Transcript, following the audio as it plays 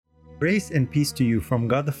Grace and peace to you from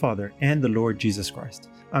God the Father and the Lord Jesus Christ.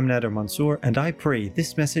 I'm Nader Mansour, and I pray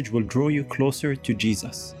this message will draw you closer to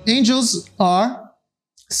Jesus. Angels are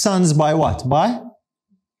sons by what? By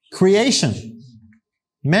creation.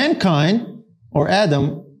 Mankind, or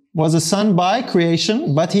Adam, was a son by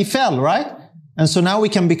creation, but he fell, right? And so now we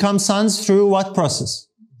can become sons through what process?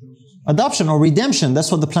 Adoption or redemption.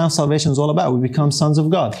 That's what the plan of salvation is all about. We become sons of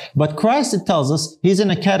God. But Christ, it tells us, He's in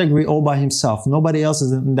a category all by Himself. Nobody else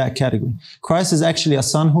is in that category. Christ is actually a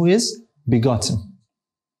son who is begotten.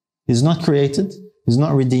 He's not created. He's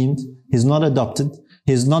not redeemed. He's not adopted.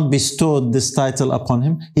 He's not bestowed this title upon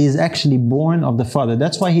Him. He is actually born of the Father.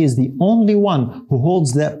 That's why He is the only one who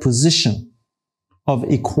holds that position of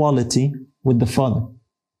equality with the Father.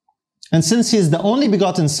 And since He is the only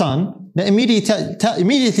begotten Son, that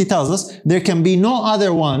immediately tells us there can be no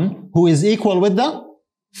other one who is equal with the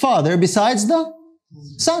Father besides the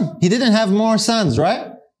Son. He didn't have more sons,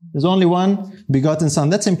 right? There's only one begotten Son.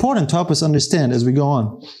 That's important to help us understand as we go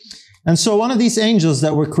on. And so one of these angels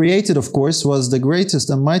that were created, of course, was the greatest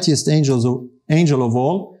and mightiest angel of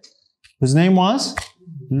all. His name was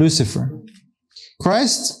Lucifer.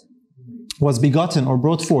 Christ was begotten or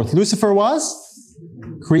brought forth. Lucifer was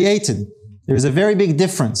created. There is a very big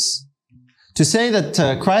difference. To say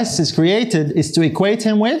that Christ is created is to equate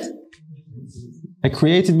Him with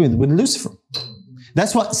Lucifer.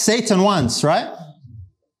 That's what Satan wants, right?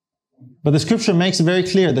 But the scripture makes it very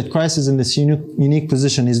clear that Christ is in this unique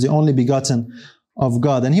position. He's the only begotten of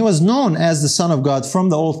God. And He was known as the Son of God from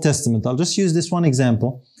the Old Testament. I'll just use this one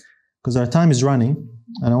example because our time is running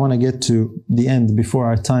and I want to get to the end before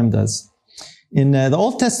our time does. In the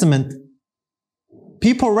Old Testament,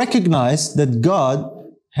 people recognized that God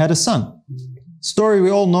had a son. Story we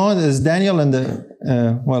all know is Daniel and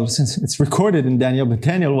since it's recorded in Daniel, but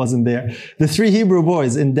Daniel wasn't there. The three Hebrew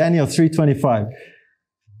boys in Daniel 3:25.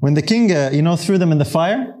 When the king, threw them in the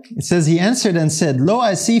fire, it says, he answered and said, "Lo,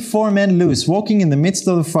 I see 4 men loose, walking in the midst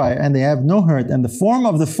of the fire, and they have no hurt, and the form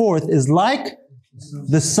of the fourth is like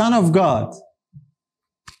the Son of God."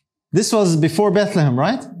 This was before Bethlehem,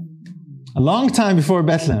 right? A long time before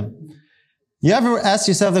Bethlehem. You ever ask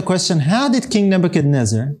yourself the question, how did King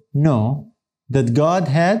Nebuchadnezzar know that God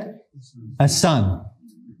had a son?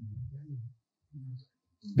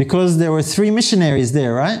 Because there were 3 missionaries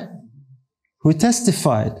there, right? Who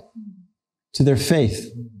testified to their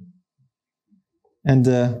faith. And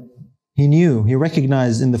he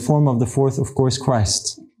recognized in the form of the fourth, of course,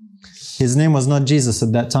 Christ. His name was not Jesus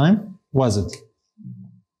at that time, was it?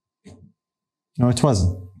 No, it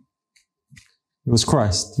wasn't. It was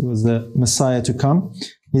Christ. He was the Messiah to come.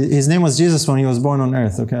 His name was Jesus when He was born on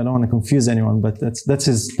earth. Okay, I don't want to confuse anyone, but that's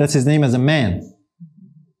his name as a man.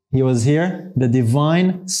 He was here, the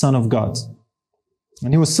divine Son of God.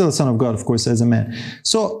 And He was still a Son of God, of course, as a man.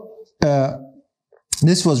 So,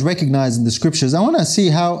 this was recognized in the scriptures. I want to see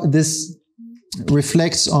how this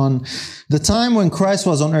reflects on the time when Christ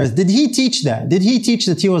was on earth. Did He teach that? Did He teach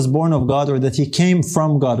that He was born of God or that He came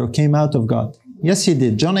from God or came out of God? Yes, He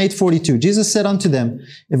did. John 8:42. Jesus said unto them,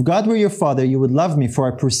 "If God were your Father, you would love me, for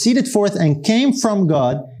I proceeded forth and came from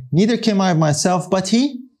God. Neither came I of myself, but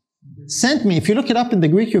He sent me." If you look it up in the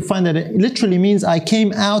Greek, you'll find that it literally means I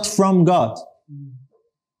came out from God.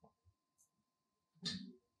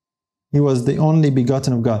 He was the only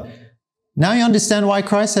begotten of God. Now you understand why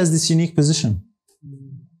Christ has this unique position.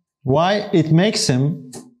 Why it makes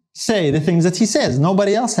Him say the things that He says.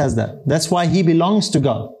 Nobody else has that. That's why He belongs to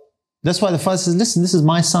God. That's why the Father says, "Listen, this is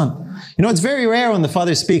my Son." It's very rare when the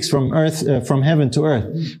Father speaks from heaven to earth.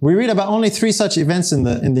 We read about only 3 such events in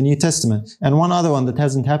the New Testament, and one other one that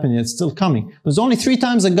hasn't happened yet, still coming. There's only 3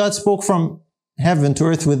 times that God spoke from heaven to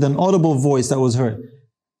earth with an audible voice that was heard.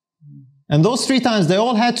 And those 3 times, they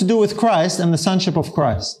all had to do with Christ and the sonship of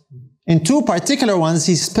Christ. In 2 particular ones,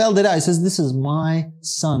 He spelled it out. He says, "This is my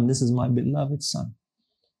Son. This is my beloved Son."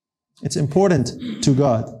 It's important to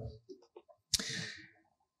God.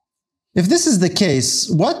 If this is the case,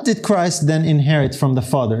 what did Christ then inherit from the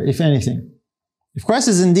Father, if anything? If Christ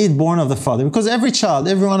is indeed born of the Father, because every child,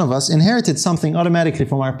 every one of us, inherited something automatically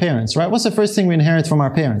from our parents, right? What's the first thing we inherit from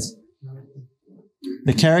our parents?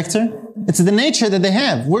 The character. It's the nature that they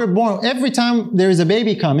have. We're born, every time there is a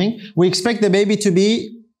baby coming, we expect the baby to be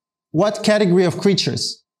what category of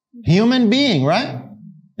creatures? Human being, right?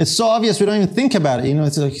 It's so obvious we don't even think about it.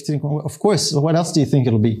 It's like, of course, what else do you think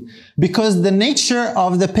it'll be? Because the nature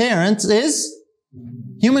of the parents is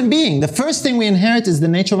human being. The first thing we inherit is the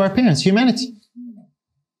nature of our parents, humanity.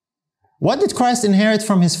 What did Christ inherit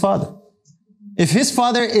from His Father? If His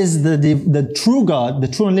Father is the true God, the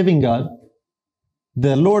true and living God,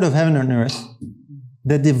 the Lord of heaven and earth,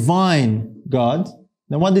 the divine God,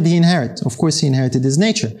 Then what did he inherit? Of course, he inherited his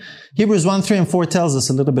nature. Hebrews 1, 3 and 4 tells us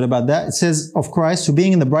a little bit about that. It says, of Christ, who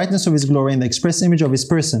being in the brightness of his glory and the express image of his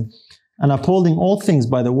person, and upholding all things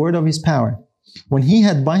by the word of his power, when he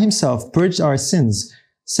had by himself purged our sins,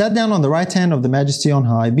 sat down on the right hand of the majesty on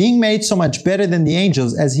high, being made so much better than the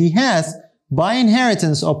angels, as he hath by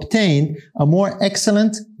inheritance obtained a more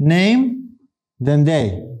excellent name than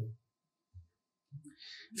they.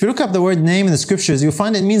 If you look up the word name in the scriptures, you'll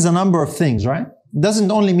find it means a number of things, right? It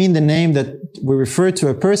doesn't only mean the name that we refer to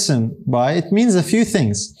a person by, it means a few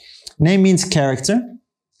things. Name means character.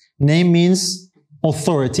 Name means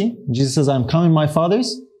authority. Jesus says, I'm come in my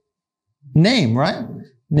Father's name, right?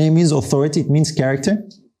 Name means authority, it means character.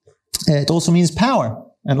 It also means power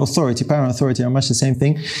and authority. Power and authority are much the same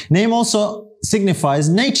thing. Name also signifies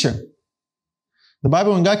nature. The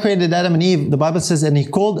Bible, when God created Adam and Eve, the Bible says, and he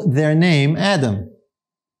called their name Adam.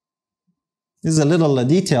 This is a little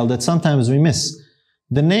detail that sometimes we miss.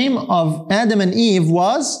 The name of Adam and Eve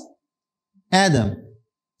was Adam.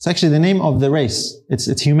 It's actually the name of the race.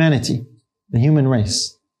 It's humanity, the human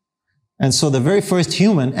race. And so the very first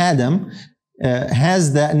human, Adam,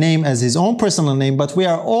 has that name as his own personal name, but we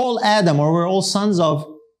are all Adam, or we're all sons of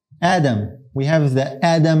Adam. We have the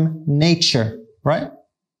Adam nature, right?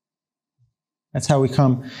 That's how we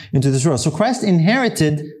come into this world. So Christ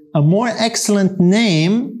inherited a more excellent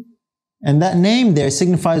name, and that name there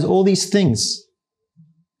signifies all these things.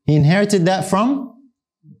 He inherited that from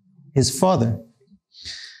his Father.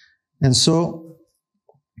 And so,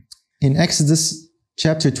 in Exodus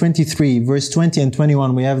chapter 23, verse 20 and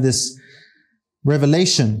 21, we have this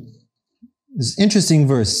revelation. This interesting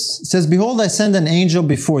verse. It says, behold, I send an angel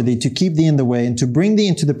before thee to keep thee in the way and to bring thee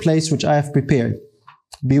into the place which I have prepared.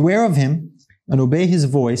 Beware of him and obey his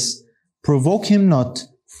voice. Provoke him not,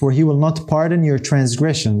 for he will not pardon your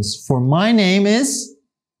transgressions. For my name is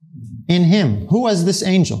in him. Who was this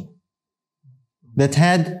angel that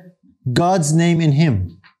had God's name in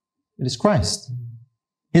him? It is Christ.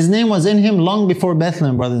 His name was in him long before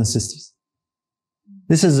Bethlehem, brothers and sisters.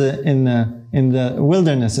 This is in the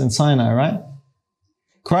wilderness in Sinai, right?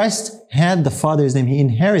 Christ had the Father's name. He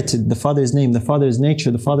inherited the Father's name, the Father's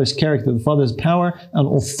nature, the Father's character, the Father's power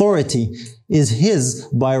and authority is his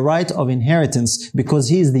by right of inheritance because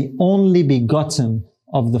he is the only begotten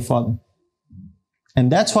of the Father. And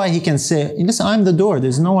that's why he can say, listen, I'm the door.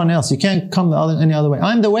 There's no one else. You can't come any other way.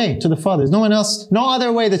 I'm the way to the Father. There's no one else, no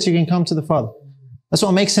other way that you can come to the Father. That's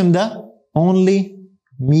what makes him the only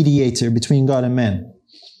mediator between God and man.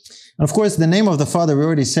 And of course, the name of the Father, we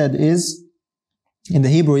already said, is in the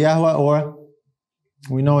Hebrew Yahweh, or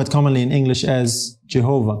we know it commonly in English as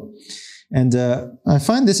Jehovah. And I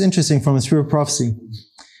find this interesting from a Spirit of Prophecy.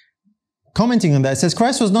 Commenting on that, it says,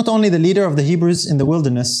 Christ was not only the leader of the Hebrews in the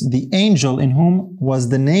wilderness, the angel in whom was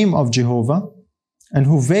the name of Jehovah, and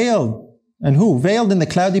who veiled in the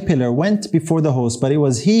cloudy pillar, went before the host, but it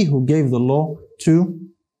was he who gave the law to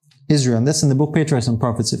Israel. And that's in the book Patriarchs and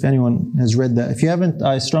Prophets, if anyone has read that. If you haven't,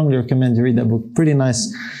 I strongly recommend you read that book. Pretty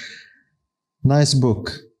nice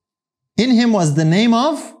book. In him was the name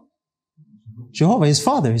of Jehovah, his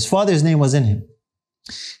Father. His Father's name was in him.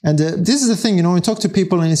 And this is the thing, when you talk to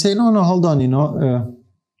people and you say, no, hold on,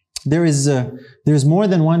 there's more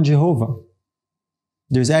than one Jehovah.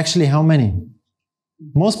 There's actually how many?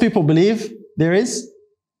 Most people believe there is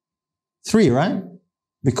 3, right?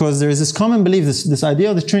 Because there is this common belief, this idea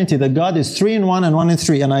of the Trinity, that God is 3 in 1 and 1 in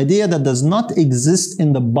 3, an idea that does not exist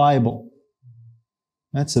in the Bible.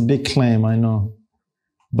 That's a big claim, I know.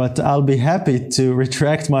 But I'll be happy to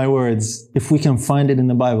retract my words if we can find it in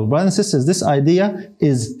the Bible. Brothers and sisters, this idea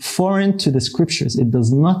is foreign to the scriptures. It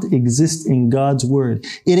does not exist in God's word.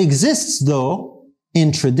 It exists, though,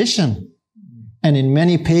 in tradition and in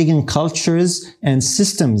many pagan cultures and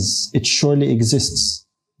systems. It surely exists,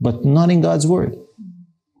 but not in God's word.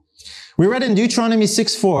 We read in Deuteronomy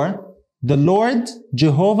 6:4, the Lord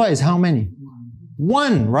Jehovah is how many?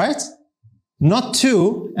 1, right? Not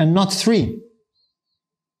 2 and not 3.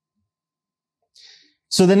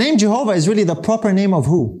 So the name Jehovah is really the proper name of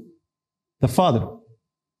who? The Father.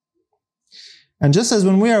 And just as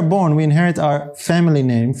when we are born, we inherit our family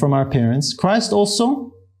name from our parents, Christ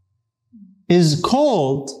also is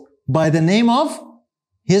called by the name of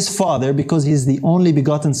his Father because he's the only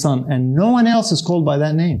begotten Son, and no one else is called by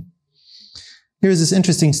that name. Here's this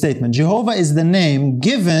interesting statement. Jehovah is the name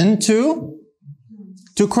given to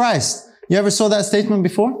Christ. You ever saw that statement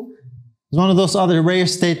before? It's one of those other rare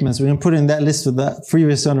statements. We can put in that list with that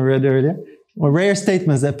previous one we read earlier. Or rare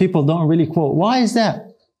statements that people don't really quote. Why is that?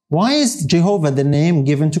 Why is Jehovah the name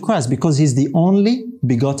given to Christ? Because he's the only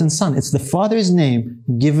begotten Son. It's the Father's name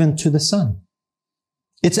given to the Son.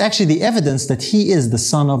 It's actually the evidence that he is the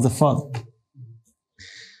son of the Father.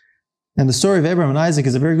 And the story of Abraham and Isaac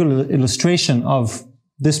is a very good illustration of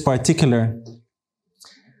this particular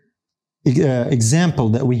example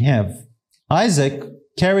that we have. Isaac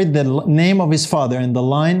carried the name of his father, and the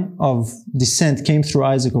line of descent came through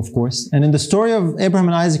Isaac, of course. And in the story of Abraham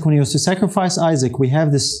and Isaac, when he was to sacrifice Isaac, we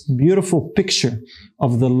have this beautiful picture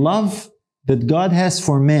of the love that God has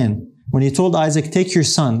for man. When he told Isaac, take your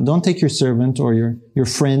son, don't take your servant or your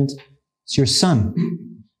friend, it's your son.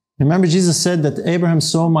 Remember Jesus said that Abraham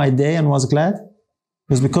saw my day and was glad? It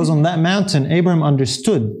was because on that mountain, Abraham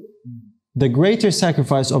understood the greater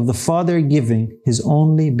sacrifice of the Father giving His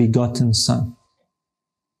only begotten Son.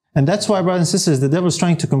 And that's why, brothers and sisters, the devil is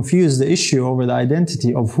trying to confuse the issue over the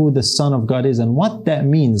identity of who the Son of God is and what that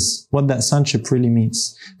means, what that sonship really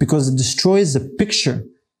means. Because it destroys the picture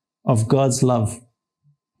of God's love.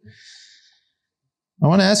 I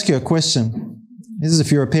want to ask you a question. This is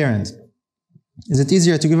if you're a parent. Is it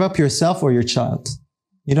easier to give up yourself or your child?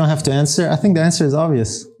 You don't have to answer. I think the answer is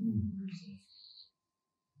obvious.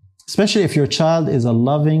 Especially if your child is a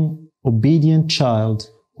loving, obedient child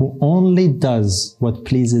who only does what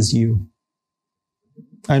pleases you.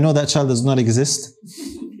 I know that child does not exist.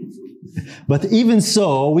 But even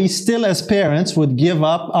so, we still as parents would give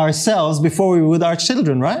up ourselves before we would our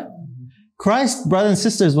children, right? Christ, brothers and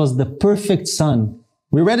sisters, was the perfect son.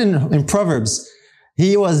 We read in Proverbs,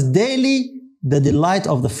 He was daily the delight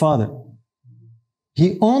of the Father.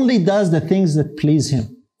 He only does the things that please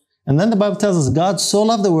Him. And then the Bible tells us, God so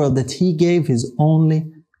loved the world that He gave His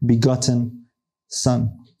only begotten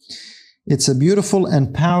Son. It's a beautiful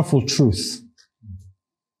and powerful truth.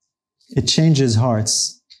 It changes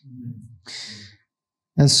hearts.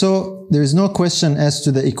 And so there is no question as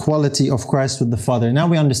to the equality of Christ with the Father. Now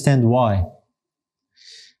we understand why.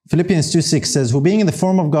 Philippians 2:6 says, who being in the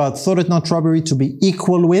form of God thought it not robbery to be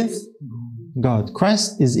equal with God.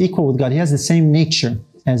 Christ is equal with God. He has the same nature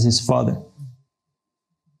as His Father.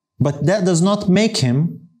 But that does not make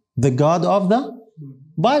Him the God of the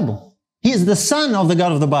Bible. He is the Son of the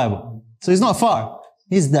God of the Bible. So He's not far.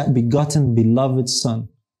 He's that begotten, beloved Son,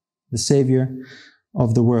 the Savior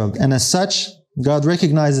of the world. And as such, God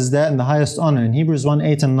recognizes that in the highest honor. In Hebrews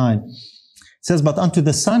 1:8 and 9, it says, but unto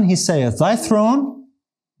the Son He saith, thy throne,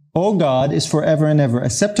 O God, is forever and ever. A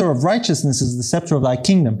scepter of righteousness is the scepter of thy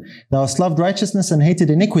kingdom. Thou hast loved righteousness and hated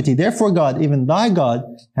iniquity. Therefore God, even thy God,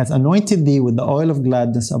 hath anointed thee with the oil of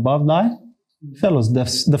gladness above thy fellows.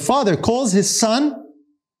 The Father calls His Son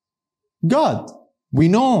God. We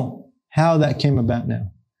know how that came about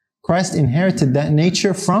now. Christ inherited that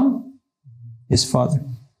nature from His Father.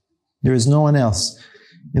 There is no one else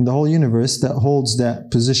in the whole universe that holds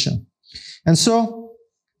that position. And so,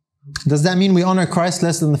 does that mean we honor Christ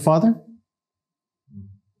less than the Father?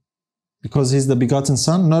 Because He's the begotten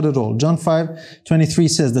Son? Not at all. John 5:23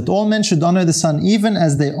 says that all men should honor the Son even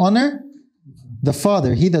as they honor the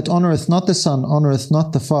Father. He that honoreth not the Son honoreth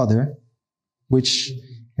not the Father which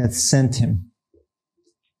hath sent Him.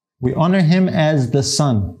 We honor Him as the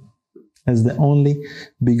Son, as the only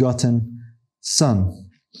begotten Son.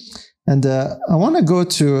 And I want to go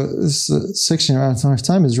to this section. Our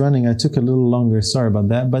time is running. I took a little longer. Sorry about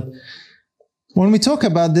that. But when we talk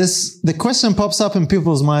about this, the question pops up in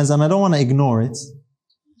people's minds, and I don't want to ignore it.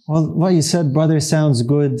 Well, what you said, brother, sounds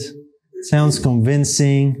good. Sounds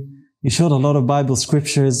convincing. You showed a lot of Bible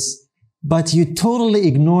scriptures, but you totally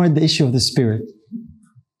ignored the issue of the Spirit.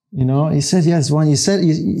 You know, you said, yes, one, you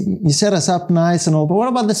set us up nice and all, but what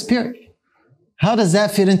about the Spirit? How does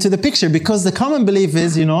that fit into the picture? Because the common belief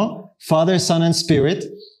is, Father, Son, and Spirit,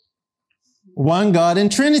 one God in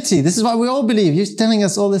Trinity. This is what we all believe. You're telling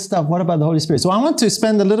us all this stuff. What about the Holy Spirit? So I want to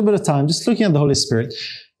spend a little bit of time just looking at the Holy Spirit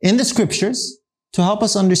in the Scriptures to help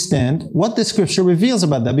us understand what the Scripture reveals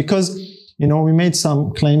about that. Because, we made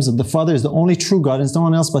some claims that the Father is the only true God and there's no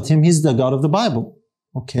one else but Him. He's the God of the Bible.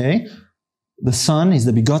 Okay. The Son is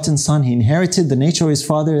the begotten Son. He inherited the nature of His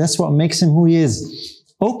Father. That's what makes Him who He is.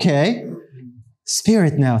 Okay.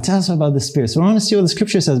 Spirit now. Tell us about the Spirit. So I want to see what the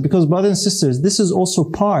Scripture says, because brothers and sisters, this is also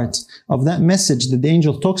part of that message that the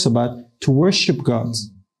angel talks about, to worship God.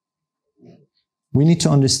 We need to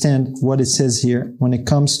understand what it says here when it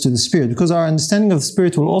comes to the Spirit, because our understanding of the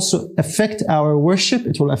Spirit will also affect our worship.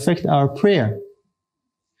 It will affect our prayer.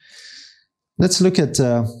 Let's look at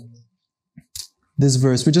this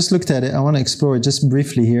verse. We just looked at it. I want to explore it just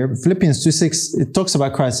briefly here. Philippians 2:6, it talks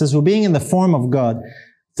about Christ. It says, who being in the form of God,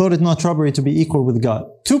 thought it not robbery to be equal with God.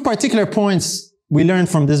 Two particular points we learned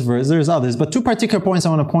from this verse. There's others, but two particular points I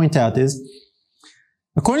want to point out is,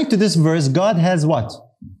 according to this verse, God has what?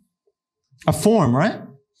 A form, right?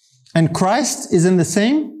 And Christ is in the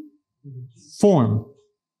same form.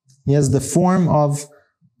 He has the form of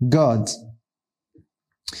God.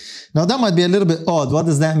 Now that might be a little bit odd. What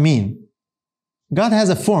does that mean? God has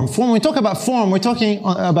a form. When we talk about form, we're talking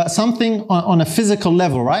about something on a physical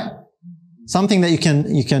level, right? Something that you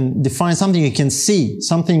can define, something you can see,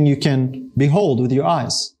 something you can behold with your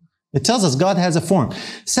eyes. It tells us God has a form.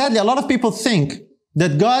 Sadly, a lot of people think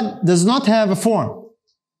that God does not have a form.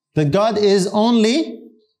 That God is only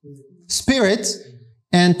spirit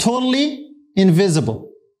and totally invisible.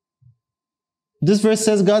 This verse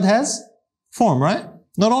says God has form, right?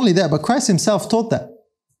 Not only that, but Christ himself taught that.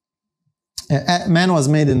 Man was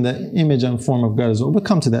made in the image and form of God as well. We'll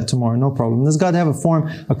come to that tomorrow, no problem. Does God have a form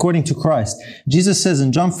according to Christ? Jesus says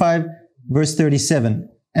in John 5, verse 37,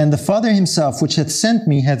 "And the Father himself, which hath sent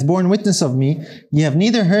me, hath borne witness of me. Ye have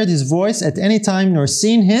neither heard his voice at any time, nor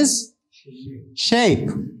seen his shape."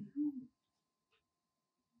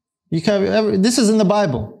 This is in the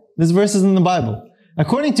Bible. This verse is in the Bible.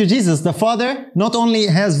 According to Jesus, the Father not only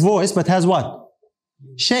has voice, but has what?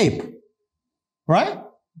 Shape. Right?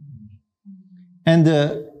 And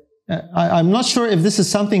I'm not sure if this is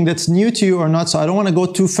something that's new to you or not, so I don't want to go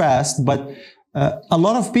too fast, but a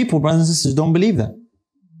lot of people, brothers and sisters, don't believe that.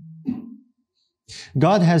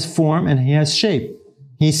 God has form and he has shape.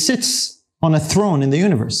 He sits on a throne in the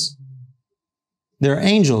universe. There are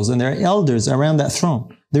angels and there are elders around that throne.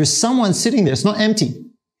 There's someone sitting there. It's not empty.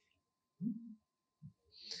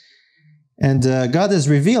 And God has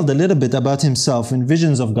revealed a little bit about himself in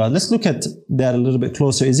visions of God. Let's look at that a little bit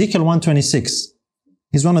closer. Ezekiel 1:26.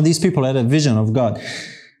 He's one of these people that had a vision of God. It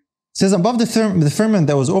says, "Above the firmament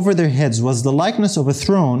that was over their heads was the likeness of a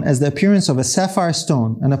throne as the appearance of a sapphire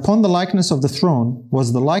stone. And upon the likeness of the throne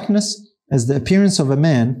was the likeness as the appearance of a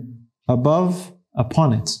man above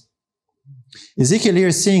upon it." Ezekiel here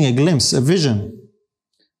is seeing a glimpse, a vision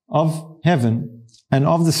of heaven and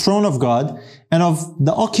of the throne of God and of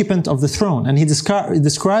the occupant of the throne. And he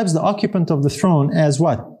describes the occupant of the throne as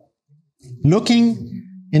what? Looking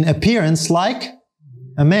in appearance like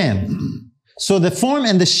a man. So the form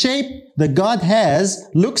and the shape that God has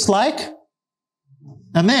looks like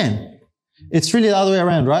a man. It's really the other way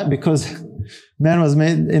around, right? Because man was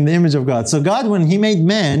made in the image of God. So God, when he made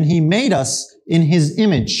man, he made us in his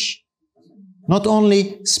image. Not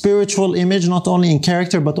only spiritual image, not only in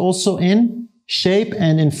character, but also in shape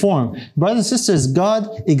and in form. Brothers and sisters, God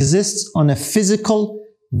exists on a physical,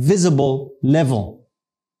 visible level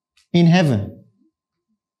in heaven.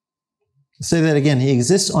 I'll say that again. He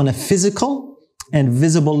exists on a physical and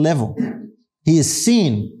visible level. He is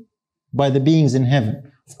seen by the beings in heaven.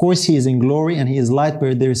 Of course, he is in glory and he is light,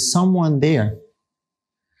 but there is someone there.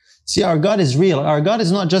 See, our God is real. Our God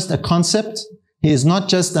is not just a concept. He is not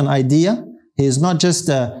just an idea. He is not just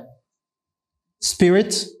a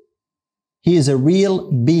spirit. He is a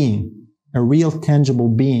real being, a real tangible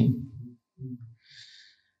being.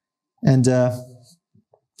 And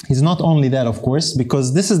he's not only that, of course,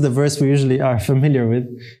 because this is the verse we usually are familiar with.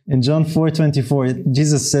 In John 4:24,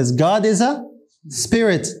 Jesus says, "God is a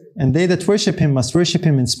spirit, and they that worship him must worship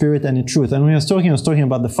him in spirit and in truth." And when he was talking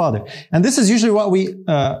about the Father. And this is usually what we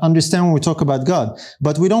understand when we talk about God.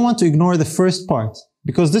 But we don't want to ignore the first part,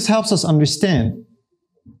 because this helps us understand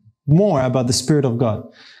more about the Spirit of God.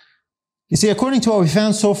 You see, according to what we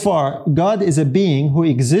found so far, God is a being who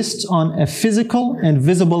exists on a physical and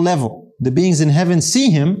visible level. The beings in heaven see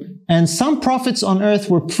him, and some prophets on earth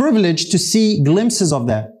were privileged to see glimpses of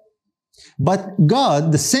that. But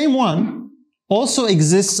God, the same one, also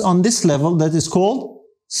exists on this level that is called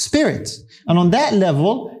spirit. And on that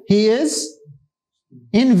level, he is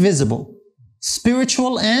invisible,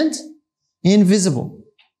 spiritual and invisible.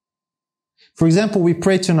 For example, we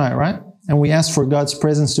pray tonight, right? And we ask for God's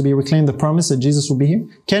presence to be, we claim the promise that Jesus will be here.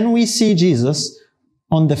 Can we see Jesus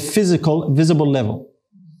on the physical, visible level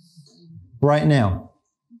right now?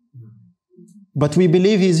 But we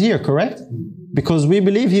believe he's here, correct? Because we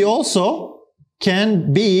believe he also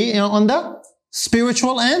can be on the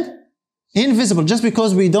spiritual and invisible. Just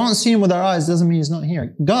because we don't see him with our eyes doesn't mean he's not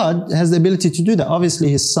here. God has the ability to do that. Obviously,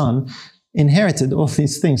 his Son inherited all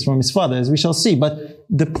these things from his Father, as we shall see. But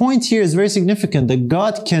the point here is very significant, that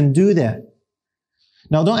God can do that.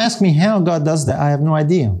 Now, don't ask me how God does that. I have no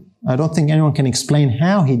idea. I don't think anyone can explain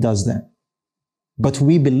how he does that. But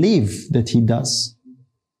we believe that he does.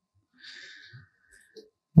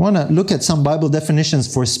 I want to look at some Bible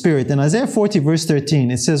definitions for spirit. In Isaiah 40, verse 13,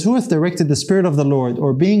 it says, "Who hath directed the Spirit of the Lord,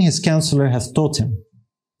 or being his counselor hath taught him?"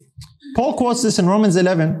 Paul quotes this in Romans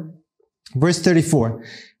 11, verse 34,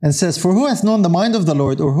 and says, "For who hath known the mind of the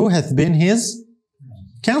Lord, or who hath been his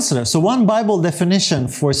counselor?" So one Bible definition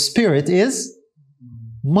for spirit is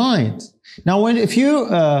mind. Now, if you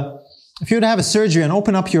If you would have a surgery and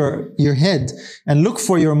open up your head and look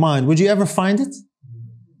for your mind, would you ever find it?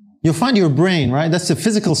 You'll find your brain, right? That's the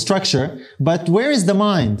physical structure. But where is the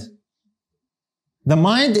mind? The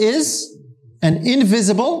mind is an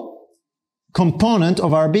invisible component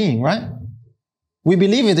of our being, right? We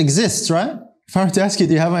believe it exists, right? If I were to ask you,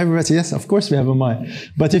 do you have a mind? Everybody say, yes, of course we have a mind.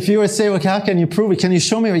 But if you were to say, okay, how can you prove it? Can you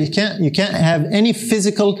show me? Or you can't have any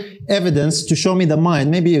physical evidence to show me the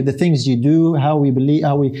mind. Maybe the things you do, how we believe,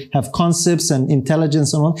 how we have concepts and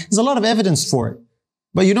intelligence and all. There's a lot of evidence for it.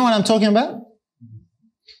 But you know what I'm talking about?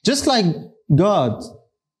 Just like God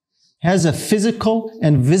has a physical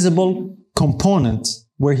and visible component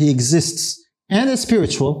where He exists and is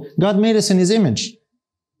spiritual, God made us in His image.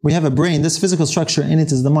 We have a brain, this physical structure, and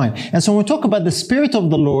it is the mind. And so when we talk about the Spirit of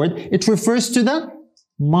the Lord, it refers to the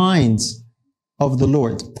mind of the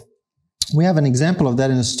Lord. We have an example of that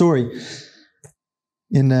in a story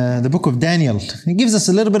in the book of Daniel. It gives us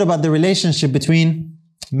a little bit about the relationship between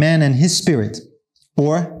man and his spirit,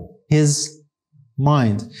 or his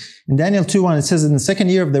mind. In Daniel 2:1, it says, in the second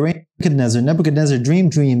year of the reign of Nebuchadnezzar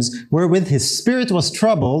dreamed dreams wherewith his spirit was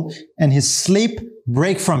troubled, and his sleep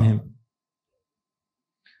brake from him.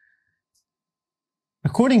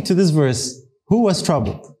 According to this verse, who was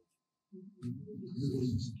troubled?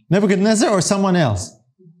 Nebuchadnezzar or someone else?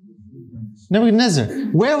 Nebuchadnezzar.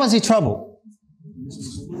 Where was he troubled?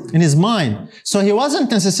 In his mind. So he wasn't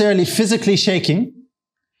necessarily physically shaking,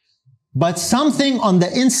 but something on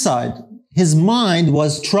the inside, his mind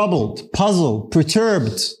was troubled, puzzled,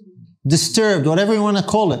 perturbed, disturbed, whatever you want to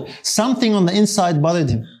call it. Something on the inside bothered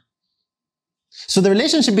him. So the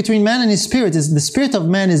relationship between man and his spirit is, the spirit of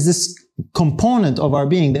man is this component of our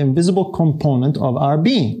being, the invisible component of our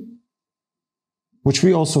being, which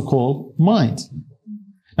we also call mind.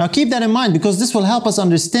 Now keep that in mind, because this will help us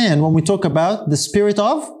understand when we talk about the Spirit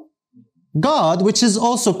of God, which is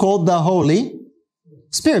also called the Holy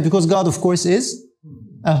Spirit, because God, of course, is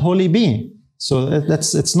a holy being. So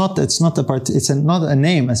it's not a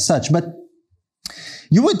name as such. But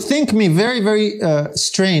you would think me very, very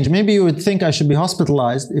strange. Maybe you would think I should be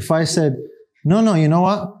hospitalized if I said, no, you know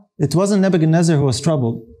what? It wasn't Nebuchadnezzar who was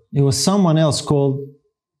troubled. It was someone else called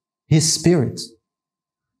his spirit.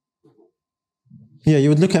 Yeah, you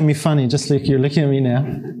would look at me funny, just like you're looking at me now.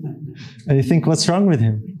 And you think, what's wrong with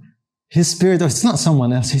him? His spirit, it's not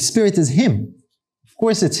someone else. His spirit is him. Of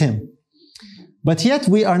course it's him. But yet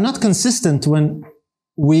we are not consistent when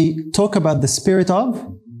we talk about the Spirit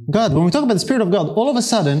of God. When we talk about the Spirit of God, all of a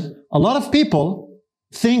sudden, a lot of people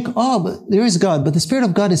think, oh, but there is God, but the Spirit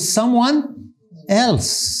of God is someone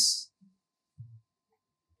else.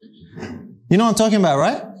 You know what I'm talking about,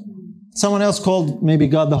 right? Someone else called maybe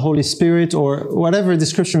God the Holy Spirit, or whatever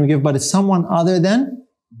description we give, but it's someone other than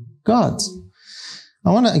God.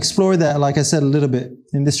 I want to explore that, like I said, a little bit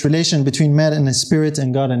in this relation between man and his spirit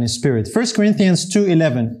and God and his spirit. 1 Corinthians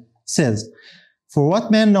 2:11 says, for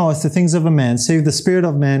what man knoweth the things of a man, save the spirit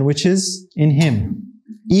of man which is in him?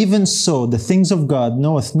 Even so, the things of God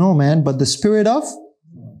knoweth no man, but the Spirit of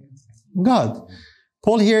God.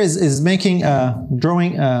 Paul here is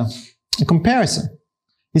drawing a comparison.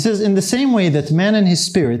 He says, in the same way that man and his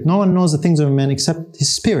spirit, no one knows the things of a man except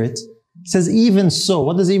his spirit. He says, even so.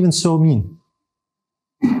 What does even so mean?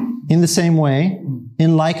 In the same way,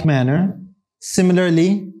 in like manner,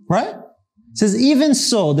 similarly, right? It says, even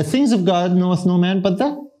so, the things of God knoweth no man, but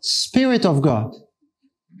the Spirit of God.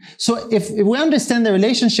 So if we understand the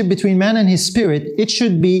relationship between man and his spirit, it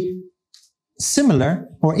should be similar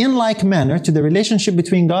or in like manner to the relationship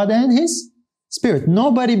between God and his spirit.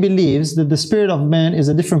 Nobody believes that the spirit of man is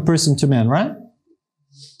a different person to man, right?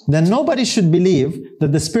 Then nobody should believe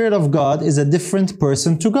that the Spirit of God is a different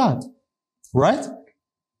person to God, right?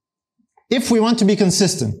 If we want to be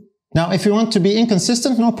consistent. Now, if we want to be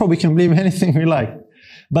inconsistent, no problem, we can believe anything we like.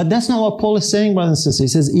 But that's not what Paul is saying, brothers and sisters. He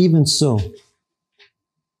says, even so.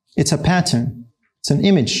 It's a pattern. It's an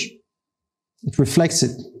image. It reflects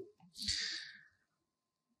it.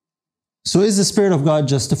 So is the Spirit of God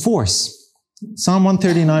just a force? Psalm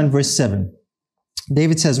 139 verse 7.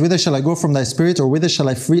 David says, whither shall I go from thy spirit, or whither shall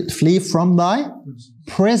I flee from thy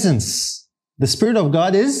presence? The Spirit of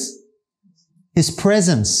God is his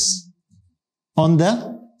presence on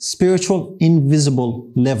the spiritual,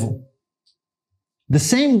 invisible level. The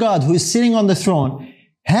same God who is sitting on the throne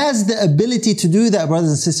has the ability to do that,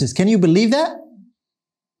 brothers and sisters. Can you believe that?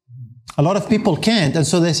 A lot of people can't, and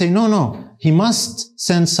so they say, no, he must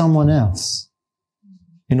send someone else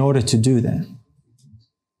in order to do that.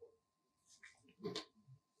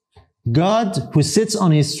 God, who sits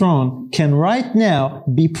on his throne, can right now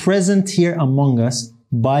be present here among us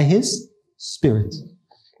by his Spirit.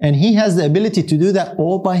 And He has the ability to do that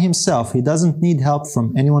all by Himself. He doesn't need help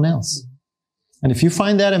from anyone else. And if you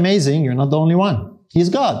find that amazing, you're not the only one. He's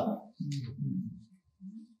God.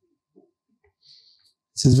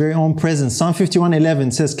 It's His very own presence. Psalm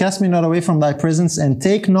 51:11 says, "Cast me not away from thy presence, and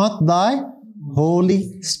take not thy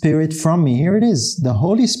Holy Spirit from me." Here it is. The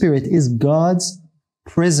Holy Spirit is God's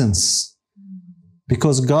presence.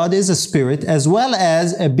 Because God is a spirit as well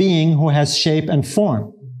as a being who has shape and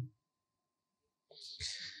form.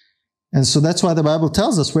 And so that's why the Bible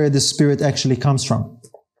tells us where this Spirit actually comes from.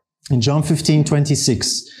 In John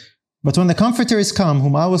 15:26, "But when the Comforter is come,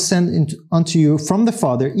 whom I will send unto you from the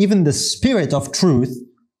Father, even the Spirit of truth,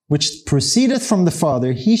 which proceedeth from the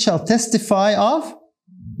Father, He shall testify of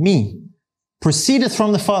me." Proceedeth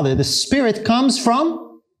from the Father. The Spirit comes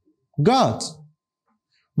from God.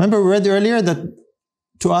 Remember we read earlier that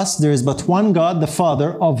to us there is but one God, the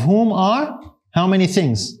Father, of whom are how many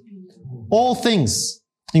things? All things,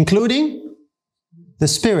 including the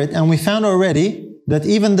Spirit. And we found already that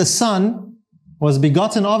even the Son was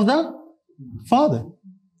begotten of the Father.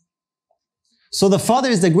 So the Father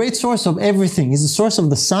is the great source of everything. He's the source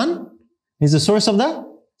of the Son. He's the source of the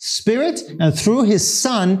Spirit. And through His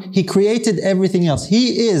Son, He created everything else.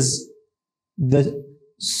 He is the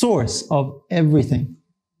source of everything.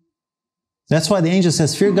 That's why the angel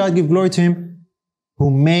says, "Fear God, give glory to Him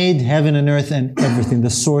who made heaven and earth and everything," the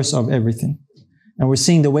source of everything. And we're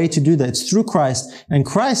seeing the way to do that. It's through Christ. And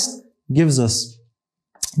Christ gives us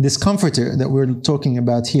this Comforter that we're talking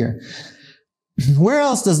about here. Where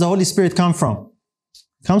else does the Holy Spirit come from?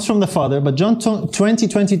 It comes from the Father. But John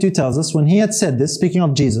 20:22 tells us, when He had said this, speaking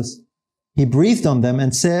of Jesus, He breathed on them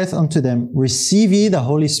and saith unto them, "Receive ye the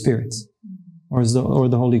Holy Spirit," or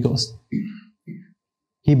the Holy Ghost.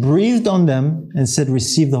 He breathed on them and said,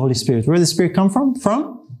 "Receive the Holy Spirit." Where did the Spirit come from? From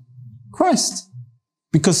Christ.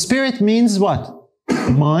 Because Spirit means what?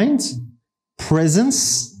 Mind,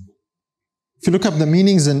 presence. If you look up the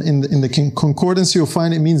meanings in the concordance, you'll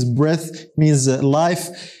find it means breath, means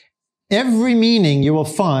life. Every meaning you will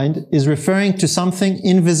find is referring to something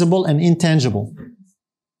invisible and intangible,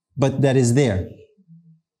 but that is there.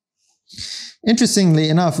 Interestingly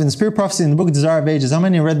enough, in Spirit Prophecy, in the book Desire of Ages, how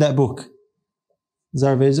many read that book?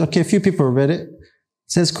 Desire of Ages. Okay, a few people read it. It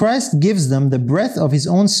says, Christ gives them the breath of His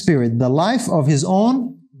own Spirit, the life of His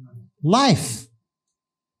own life.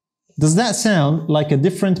 Does that sound like a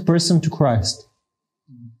different person to Christ?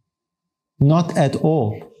 Not at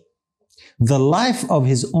all. The life of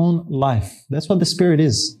His own life. That's what the Spirit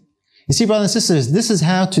is. You see, brothers and sisters, this is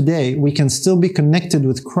how today we can still be connected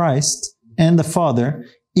with Christ and the Father,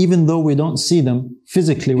 even though we don't see them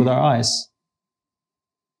physically with our eyes.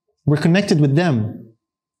 We're connected with them,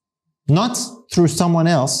 not through someone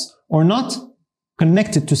else, or not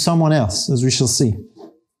connected to someone else, as we shall see.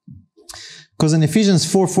 Because in Ephesians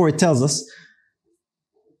 4:4 it tells us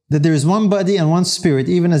that there is one body and one Spirit,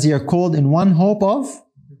 even as ye are called in one hope of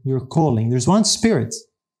your calling. There's one Spirit,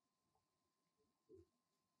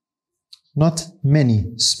 not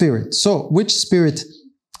many spirits. So, which Spirit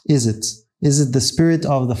is it? Is it the Spirit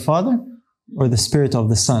of the Father or the Spirit of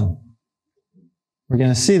the Son? We're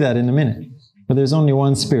going to see that in a minute. But there's only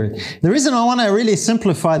one Spirit. The reason I want to really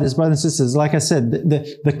simplify this, brothers and sisters, like I said,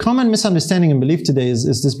 the common misunderstanding and belief today is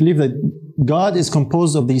this belief that God is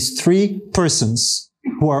composed of these three persons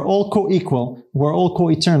who are all co-equal, who are all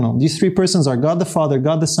co-eternal. These three persons are God the Father,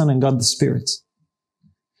 God the Son, and God the Spirit.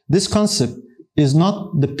 This concept is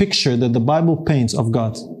not the picture that the Bible paints of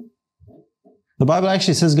God. The Bible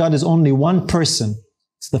actually says God is only one person.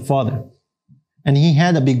 It's the Father. And He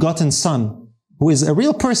had a begotten Son, who is a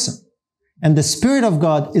real person. And the Spirit of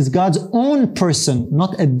God is God's own person,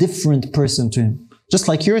 not a different person to Him. Just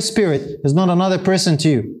like your spirit is not another person to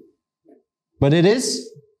you. But it is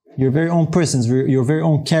your very own person, your very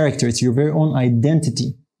own character. It's your very own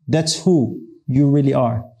identity. That's who you really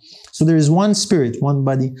are. So there is one Spirit, one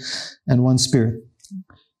body, and one Spirit.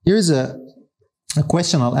 Here's a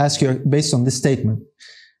question I'll ask you based on this statement.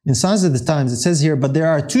 In Signs of the Times, it says here, "But there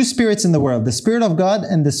are two spirits in the world, the Spirit of God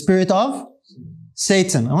and the Spirit of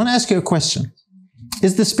Satan." I want to ask you a question.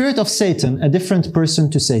 Is the spirit of Satan a different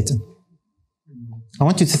person to Satan? I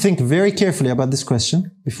want you to think very carefully about this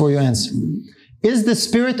question before you answer. Is the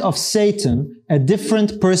spirit of Satan a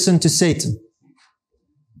different person to Satan?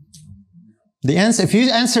 The answer, if you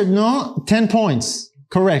answered no, 10 points.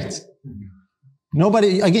 Correct.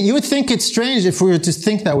 Nobody, again, you would think it's strange if we were to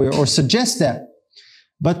think that way or suggest that.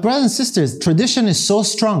 But brothers and sisters, tradition is so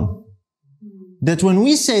strong that when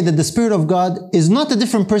we say that the Spirit of God is not a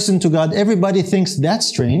different person to God, everybody thinks that's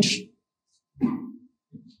strange.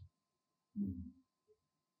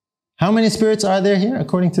 How many spirits are there here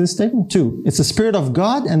according to this statement? 2. It's the spirit of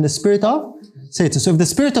God and the spirit of Satan. So if the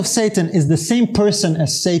spirit of Satan is the same person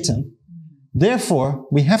as Satan, therefore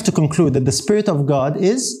we have to conclude that the spirit of God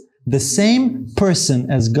is the same person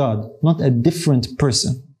as God, not a different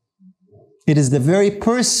person. It is the very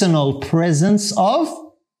personal presence of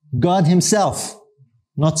God Himself,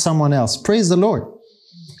 not someone else. Praise the Lord.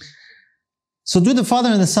 So do the Father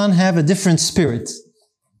and the Son have a different spirit?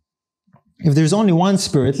 If there's only one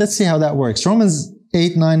spirit, let's see how that works. Romans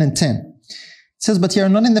 8, 9, and 10. It says, but ye are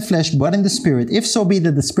not in the flesh, but in the Spirit, if so be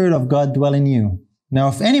that the Spirit of God dwell in you. Now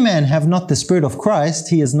if any man have not the Spirit of Christ,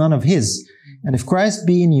 he is none of his. And if Christ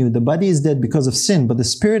be in you, the body is dead because of sin, but the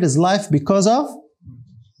Spirit is life because of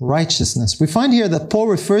righteousness. We find here that Paul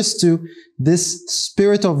refers to this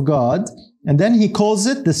Spirit of God, and then he calls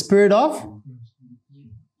it the Spirit of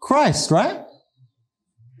Christ, right?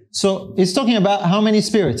 So he's talking about how many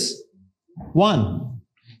spirits? 1.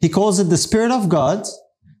 He calls it the Spirit of God,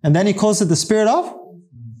 and then he calls it the Spirit of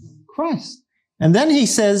Christ. And then he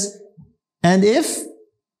says, and if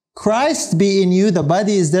Christ be in you, the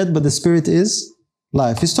body is dead, but the Spirit is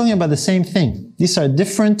life. He's talking about the same thing. These are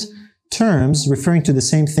different terms referring to the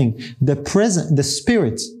same thing. The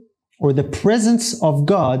Spirit, or the presence of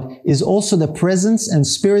God, is also the presence and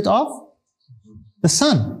Spirit of the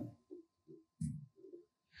Son.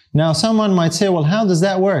 Now, someone might say, well, how does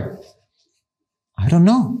that work? I don't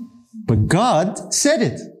know. But God said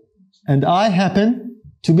it. And I happen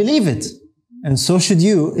to believe it. And so should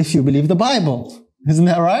you if you believe the Bible. Isn't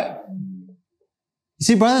that right? You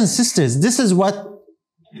see, brothers and sisters, this is what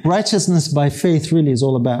righteousness by faith really is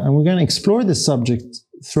all about. And we're going to explore this subject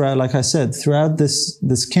throughout, like I said, throughout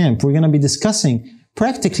this camp. We're going to be discussing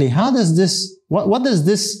practically how does this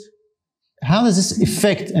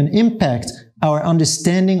affect and impact our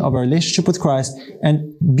understanding of our relationship with Christ,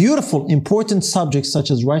 and beautiful, important subjects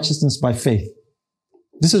such as righteousness by faith.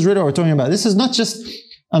 This is really what we're talking about. This is not just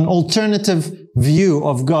an alternative view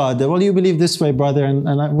of God, that, well, you believe this way, brother,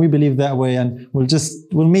 and we believe that way, and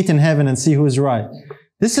we'll meet in heaven and see who's right.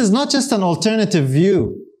 This is not just an alternative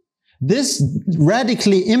view. This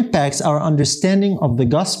radically impacts our understanding of the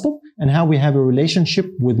gospel and how we have a relationship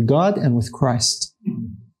with God and with Christ.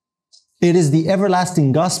 It is the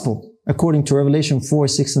everlasting gospel, according to Revelation 4,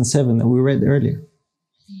 6, and 7 that we read earlier.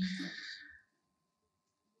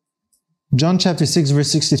 John chapter 6,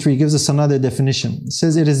 verse 63 gives us another definition. It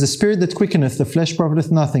says, it is the Spirit that quickeneth, the flesh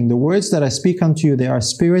profiteth nothing. The words that I speak unto you, they are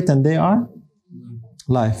spirit and they are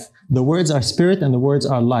life. The words are spirit and the words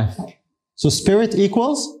are life. So spirit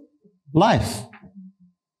equals life.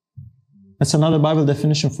 That's another Bible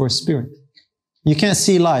definition for spirit. You can't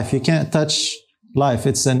see life. You can't touch life.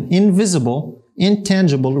 It's an invisible,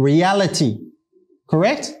 intangible reality.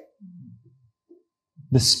 Correct?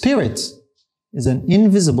 The Spirit is an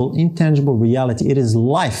invisible, intangible reality. It is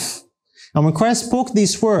life. And when Christ spoke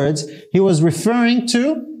these words, He was referring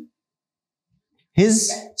to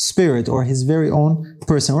His Spirit, or His very own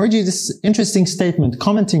person. I'll read you this interesting statement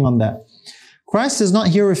commenting on that. Christ is not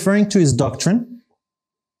here referring to His doctrine,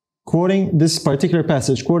 quoting this particular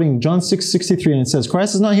passage, quoting John 6:63, and it says,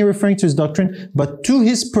 Christ is not here referring to His doctrine, but to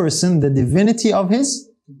His person, the divinity of His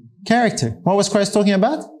character. What was Christ talking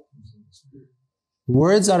about?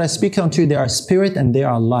 Words that I speak unto you, they are spirit and they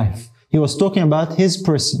are life. He was talking about His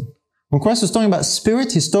person. When Christ was talking about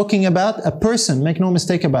spirit, He's talking about a person. Make no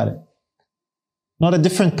mistake about it. Not a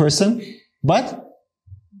different person, but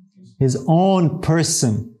His own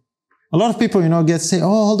person. A lot of people, say,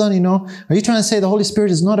 oh, hold on, are you trying to say the Holy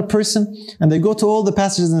Spirit is not a person? And they go to all the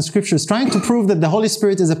passages in the scriptures trying to prove that the Holy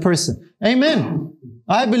Spirit is a person. Amen.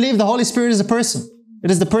 I believe the Holy Spirit is a person.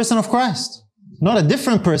 It is the person of Christ, not a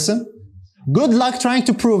different person. Good luck trying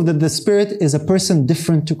to prove that the Spirit is a person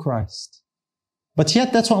different to Christ. But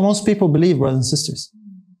yet, that's what most people believe, brothers and sisters.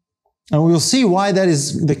 And we will see why that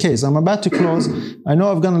is the case. I'm about to close. I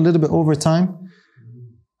know I've gone a little bit over time.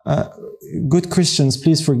 Good Christians,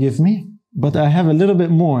 please forgive me. But I have a little bit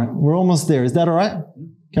more. We're almost there. Is that all right?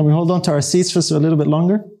 Can we hold on to our seats for a little bit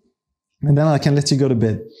longer? And then I can let you go to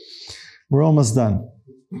bed. We're almost done.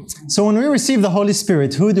 So when we receive the Holy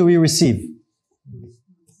Spirit, who do we receive?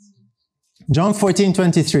 John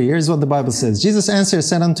 14:23. Here's what the Bible says. Jesus answered,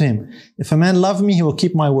 said unto him, if a man love me, he will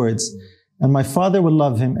keep my words, and my Father will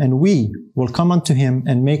love him, and we will come unto him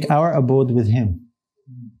and make our abode with him.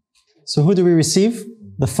 So who do we receive?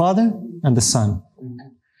 The Father and the Son.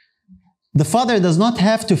 The Father does not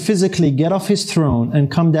have to physically get off His throne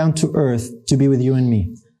and come down to earth to be with you and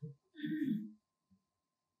me.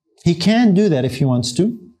 He can do that if He wants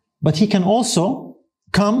to, but He can also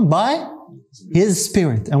come by His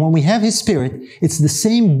Spirit. And when we have His Spirit, it's the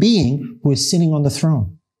same being who is sitting on the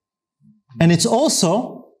throne. And it's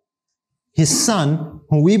also His Son,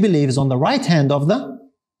 who we believe is on the right hand of the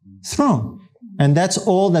throne. And that's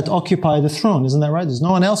all that occupy the throne. Isn't that right? There's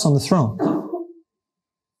no one else on the throne.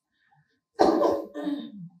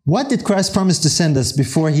 What did Christ promise to send us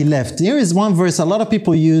before He left? Here is one verse a lot of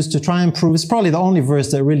people use to try and prove. It's probably the only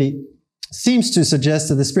verse that really seems to suggest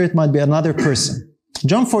that the Spirit might be another person.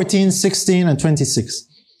 John 14, 16 and 26. It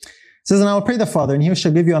says, and I will pray the Father, and He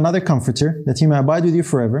shall give you another Comforter, that He may abide with you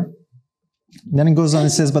forever. Then it goes on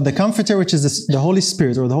and says, but the Comforter, which is the Holy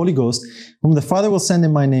Spirit, or the Holy Ghost, whom the Father will send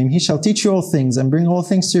in my name, He shall teach you all things, and bring all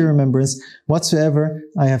things to your remembrance, whatsoever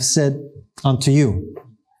I have said unto you.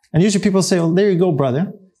 And usually people say, well, there you go,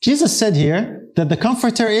 brother. Jesus said here that the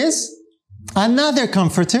Comforter is another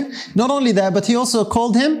Comforter. Not only that, but He also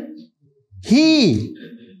called Him He.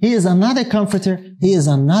 He is another Comforter. He is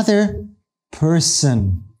another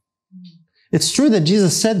person. It's true that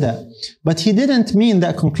Jesus said that, but He didn't mean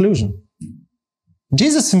that conclusion.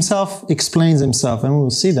 Jesus Himself explains Himself, and we will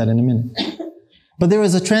see that in a minute. But there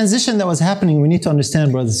was a transition that was happening. We need to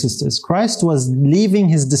understand, brothers and sisters. Christ was leaving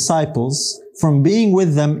His disciples from being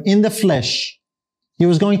with them in the flesh. He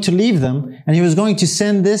was going to leave them, and He was going to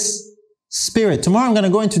send this Spirit. Tomorrow I'm going to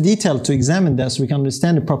go into detail to examine that so we can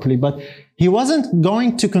understand it properly. But He wasn't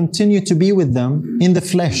going to continue to be with them in the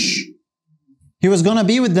flesh. He was going to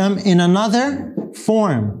be with them in another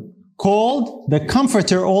form called the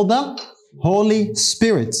Comforter or the Holy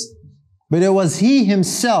Spirit. But it was He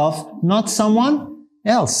Himself, not someone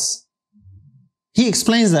else. He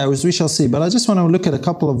explains that, as we shall see. But I just want to look at a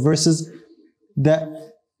couple of verses that,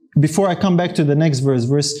 before I come back to the next verse,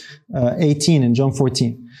 verse 18 in John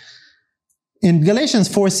 14. In Galatians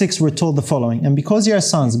 4:6, we're told the following, and because ye are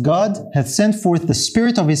sons, God hath sent forth the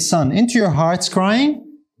Spirit of His Son into your hearts, crying,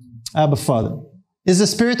 Abba, Father. Is the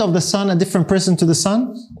Spirit of the Son a different person to the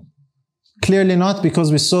Son? Clearly not,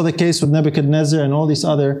 because we saw the case with Nebuchadnezzar and all these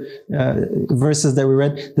other verses that we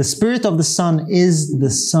read. The Spirit of the Son is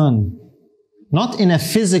the Son. Not in a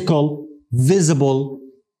physical, visible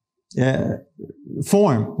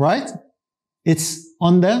form, right? It's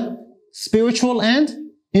on the spiritual and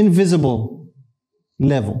invisible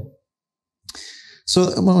level.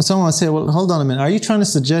 So when someone will say, well, hold on a minute. Are you trying to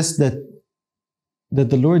suggest that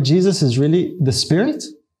the Lord Jesus is really the Spirit?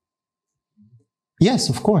 Yes,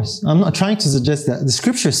 of course. I'm not trying to suggest that. The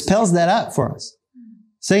Scripture spells that out for us.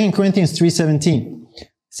 2 Corinthians 3:17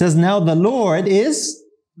 says, now the Lord is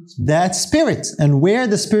that Spirit. And where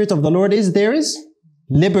the Spirit of the Lord is, there is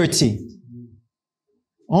liberty.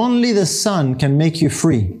 Only the Son can make you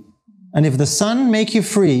free. And if the Son make you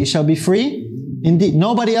free, you shall be free indeed.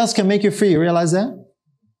 Nobody else can make you free. You realize that?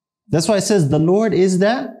 That's why it says the Lord is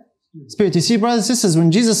that Spirit. You see, brothers and sisters,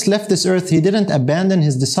 when Jesus left this earth, He didn't abandon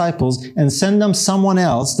His disciples and send them someone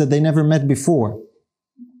else that they never met before.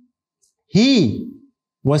 He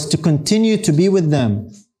was to continue to be with them.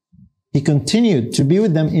 He continued to be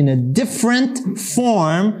with them in a different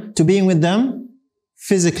form to being with them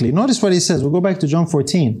physically. Notice what He says. We'll go back to John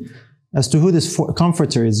 14 as to who this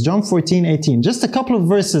Comforter is. John 14:18. Just a couple of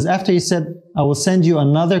verses after He said, I will send you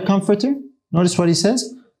another Comforter. Notice what He says.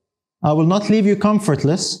 I will not leave you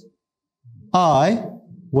comfortless. I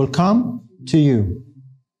will come to you.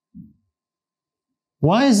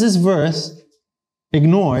 Why is this verse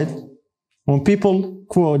ignored when people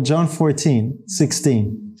quote John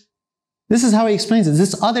 14:16? This is how He explains it.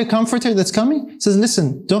 This other Comforter that's coming, He says,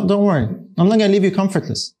 listen, don't worry. I'm not going to leave you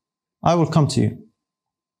comfortless. I will come to you.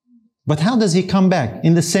 But how does He come back?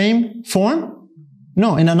 In the same form?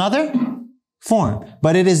 No, in another form.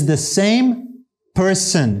 But it is the same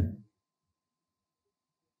person.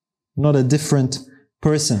 Not a different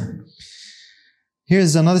person.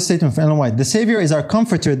 Here's another statement from Ellen White. The Savior is our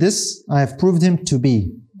Comforter. This I have proved Him to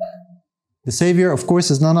be. The Savior, of course,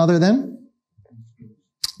 is none other than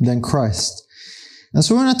Christ. And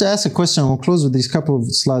so we're going to ask a question. We'll close with these couple of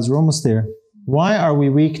slides. We're almost there. Why are we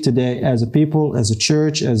weak today as a people, as a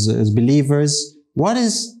church, as believers? What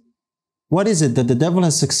is it that the devil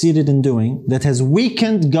has succeeded in doing that has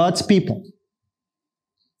weakened God's people?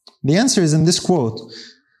 The answer is in this quote.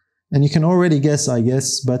 And you can already guess, I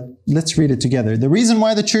guess, but let's read it together. The reason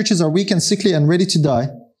why the churches are weak and sickly and ready to die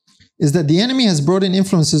is that the enemy has brought in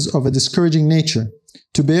influences of a discouraging nature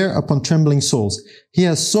to bear upon trembling souls. He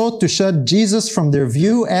has sought to shut Jesus from their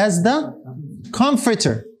view as the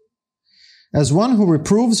Comforter, as one who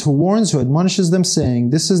reproves, who warns, who admonishes them,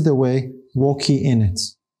 saying, this is the way, walk ye in it.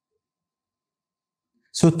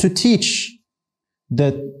 So to teach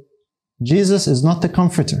that Jesus is not the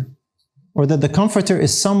Comforter, or that the Comforter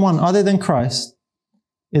is someone other than Christ,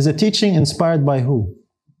 is a teaching inspired by who?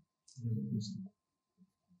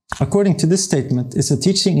 according to this statement, is a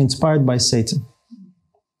teaching inspired by Satan.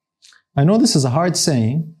 I know this is a hard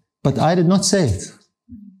saying, but I did not say it.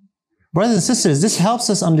 Brothers and sisters, this helps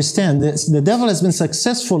us understand that the devil has been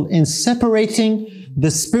successful in separating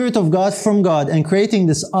the Spirit of God from God and creating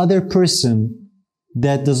this other person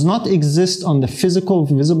that does not exist on the physical,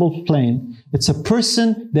 visible plane. It's a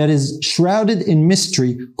person that is shrouded in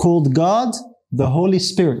mystery called God, the Holy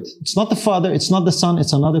Spirit. It's not the Father, it's not the Son,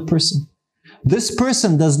 it's another person. This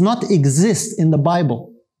person does not exist in the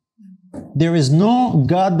Bible. There is no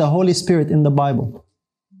God, the Holy Spirit in the Bible.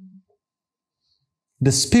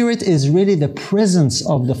 The Spirit is really the presence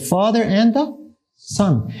of the Father and the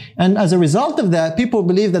Son. And as a result of that, people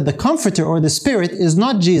believe that the Comforter or the Spirit is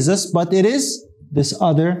not Jesus, but it is this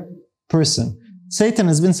other person. Satan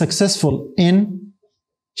has been successful in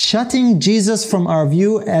shutting Jesus from our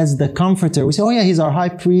view as the Comforter. We say, oh yeah, He's our high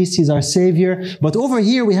priest, He's our Savior. But over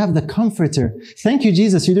here we have the Comforter. Thank you,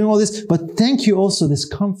 Jesus, you're doing all this, but thank you also this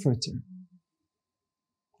Comforter.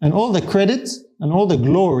 And all the credit and all the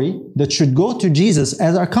glory that should go to Jesus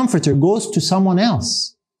as our Comforter goes to someone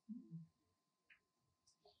else.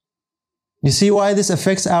 You see why this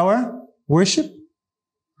affects our worship?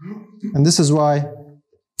 And this is why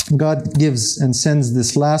God gives and sends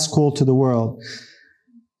this last call to the world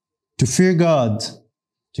to fear God,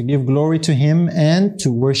 to give glory to Him, and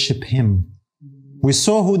to worship Him. We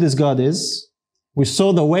saw who this God is. We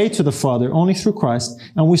saw the way to the Father only through Christ.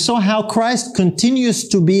 And we saw how Christ continues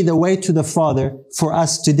to be the way to the Father for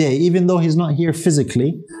us today, even though He's not here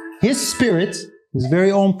physically. His Spirit, His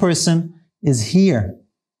very own person, is here.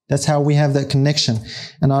 That's how we have that connection.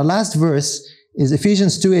 And our last verse is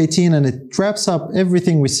Ephesians 2:18, and it wraps up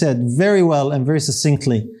everything we said very well and very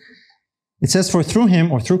succinctly. It says, for through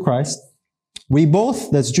Him, or through Christ, we both,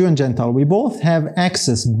 that's Jew and Gentile, we both have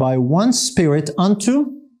access by one Spirit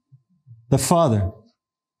unto the Father.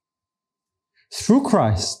 Through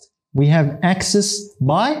Christ, we have access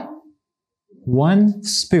by one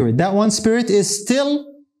Spirit. That one Spirit is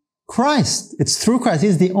still Christ. It's through Christ.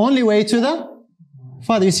 He's the only way to the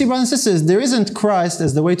Father. You see, brothers and sisters, there isn't Christ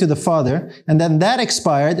as the way to the Father, and then that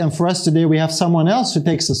expired, and for us today we have someone else who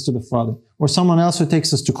takes us to the Father, or someone else who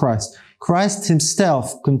takes us to Christ. Christ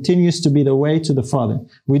Himself continues to be the way to the Father.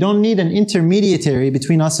 We don't need an intermediary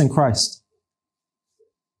between us and Christ.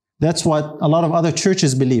 That's what a lot of other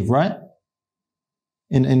churches believe, right?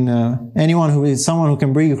 Anyone who is someone who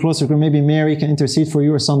can bring you closer, maybe Mary can intercede for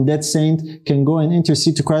you, or some dead saint can go and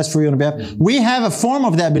intercede to Christ for you on behalf. We have a form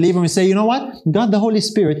of that belief, and we say, you know what? God, the Holy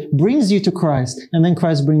Spirit, brings you to Christ, and then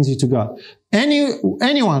Christ brings you to God.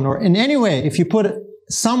 Anyone, or in any way, if you put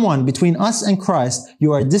someone between us and Christ,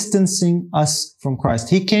 you are distancing us from Christ.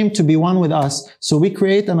 He came to be one with us, so we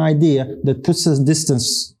create an idea that puts us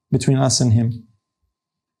distance between us and Him.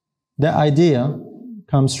 That idea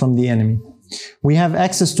comes from the enemy. We have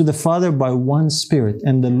access to the Father by one Spirit,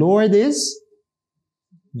 and the Lord is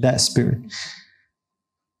that Spirit.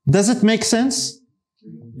 Does it make sense?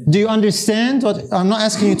 Do you understand what? I'm not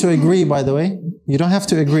asking you to agree, by the way. You don't have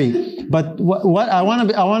to agree. But what I want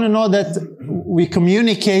to know that we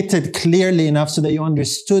communicated clearly enough so that you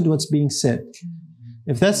understood what's being said.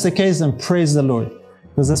 If that's the case, then praise the Lord,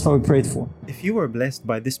 because that's what we prayed for. If you were blessed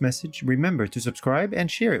by this message, remember to subscribe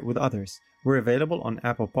and share it with others. We're available on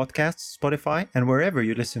Apple Podcasts, Spotify, and wherever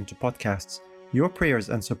you listen to podcasts. Your prayers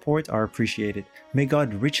and support are appreciated. May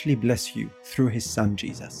God richly bless you through His Son,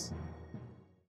 Jesus.